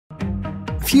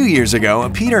few years ago,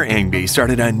 Peter Ingby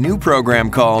started a new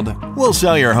program called We'll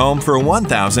Sell Your Home for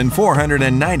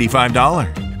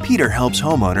 $1,495. Peter helps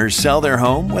homeowners sell their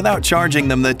home without charging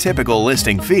them the typical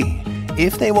listing fee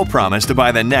if they will promise to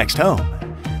buy the next home.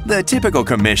 The typical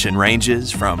commission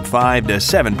ranges from 5 to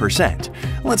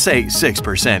 7%, let's say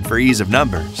 6% for ease of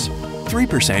numbers.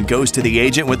 3% goes to the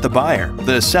agent with the buyer,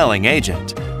 the selling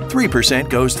agent. 3%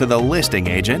 goes to the listing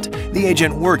agent, the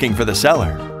agent working for the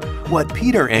seller. What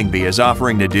Peter Ingby is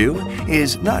offering to do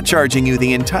is not charging you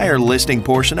the entire listing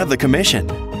portion of the commission,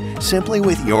 simply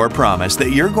with your promise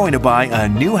that you're going to buy a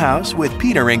new house with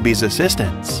Peter Ingby's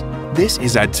assistance. This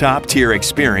is a top-tier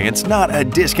experience, not a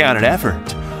discounted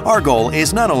effort. Our goal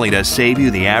is not only to save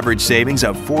you the average savings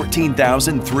of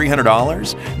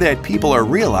 $14,300 that people are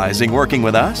realizing working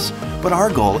with us, but our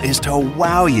goal is to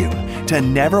wow you, to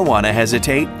never want to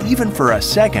hesitate even for a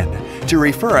second to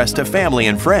refer us to family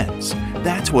and friends.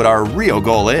 That's what our real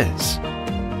goal is.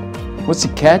 What's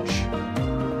the catch?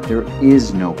 There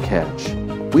is no catch.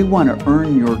 We want to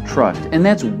earn your trust, and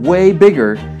that's way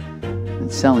bigger than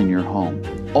selling your home.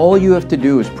 All you have to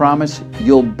do is promise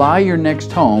you'll buy your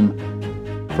next home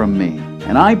from me,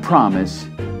 and I promise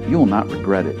you will not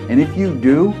regret it. And if you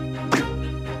do,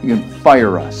 you can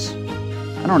fire us.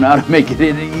 I don't know how to make it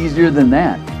any easier than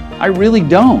that. I really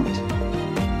don't.